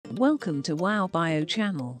Welcome to Wow Bio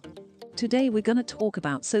channel. Today we're gonna talk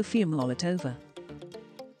about Sofia Maloletova.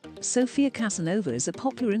 Sofia Casanova is a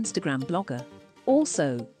popular Instagram blogger.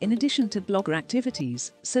 Also, in addition to blogger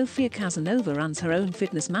activities, Sofia Casanova runs her own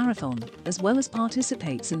fitness marathon, as well as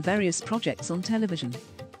participates in various projects on television.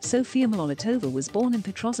 Sofia Maloletova was born in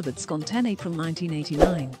Petrozavodsk on 10 April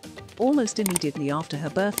 1989. Almost immediately after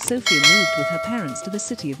her birth, Sofia moved with her parents to the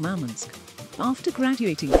city of Murmansk. After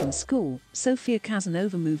graduating from school, Sofia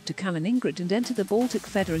Casanova moved to Kaliningrad and entered the Baltic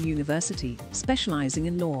Federal University, specializing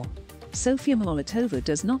in law. Sofia Maloletova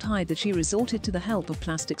does not hide that she resorted to the help of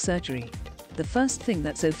plastic surgery. The first thing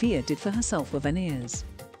that Sofia did for herself were veneers.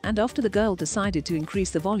 And after the girl decided to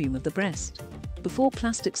increase the volume of the breast. Before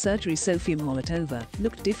plastic surgery, Sofia Maloletova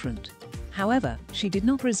looked different. However, she did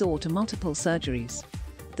not resort to multiple surgeries.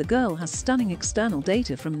 The girl has stunning external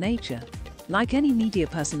data from nature. Like any media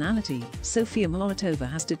personality, Sofia Maloletova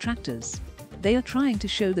has detractors. They are trying to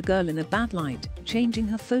show the girl in a bad light, changing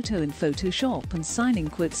her photo in Photoshop and signing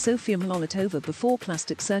 "Sofia Maloletova before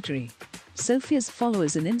plastic surgery." Sofia's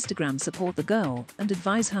followers on Instagram support the girl and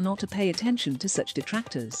advise her not to pay attention to such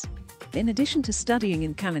detractors. In addition to studying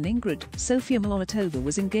in Kaliningrad, Sofia Maloletova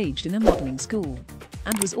was engaged in a modeling school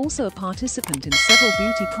and was also a participant in several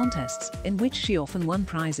beauty contests, in which she often won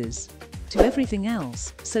prizes. To everything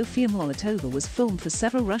else, Sofia Maloletova was filmed for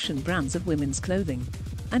several Russian brands of women's clothing.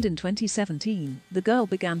 And in 2017, the girl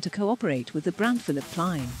began to cooperate with the brand Philip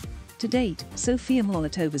Klein. To date, Sofia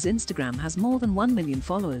Maloletova's Instagram has more than 1 million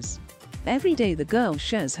followers. Every day the girl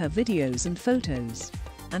shares her videos and photos.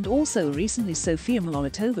 And also recently Sofia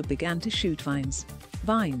Maloletova began to shoot vines.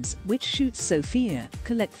 Vines, which shoots Sofia,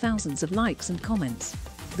 collect thousands of likes and comments.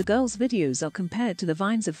 The girl's videos are compared to the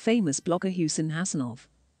vines of famous blogger Husin Hasanov.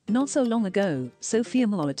 Not so long ago, Sofia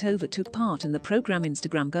Maloletova took part in the program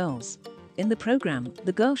Instagram Girls. In the program,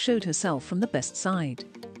 the girl showed herself from the best side.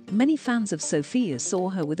 Many fans of Sofia saw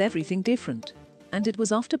her with everything different. And it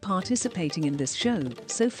was after participating in this show,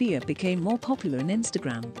 Sofia became more popular on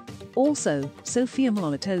Instagram. Also, Sofia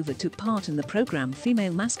Maloletova took part in the program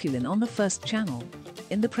Female Masculine on the First channel.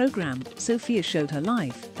 In the program, Sofia showed her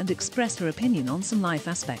life and expressed her opinion on some life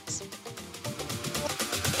aspects.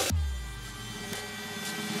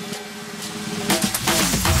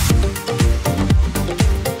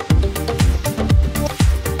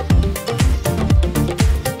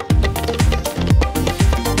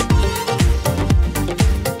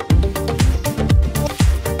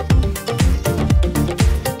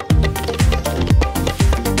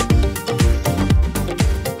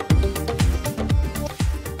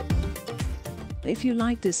 If you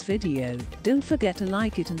like this video, don't forget to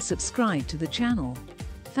like it and subscribe to the channel.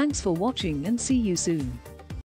 Thanks for watching and see you soon.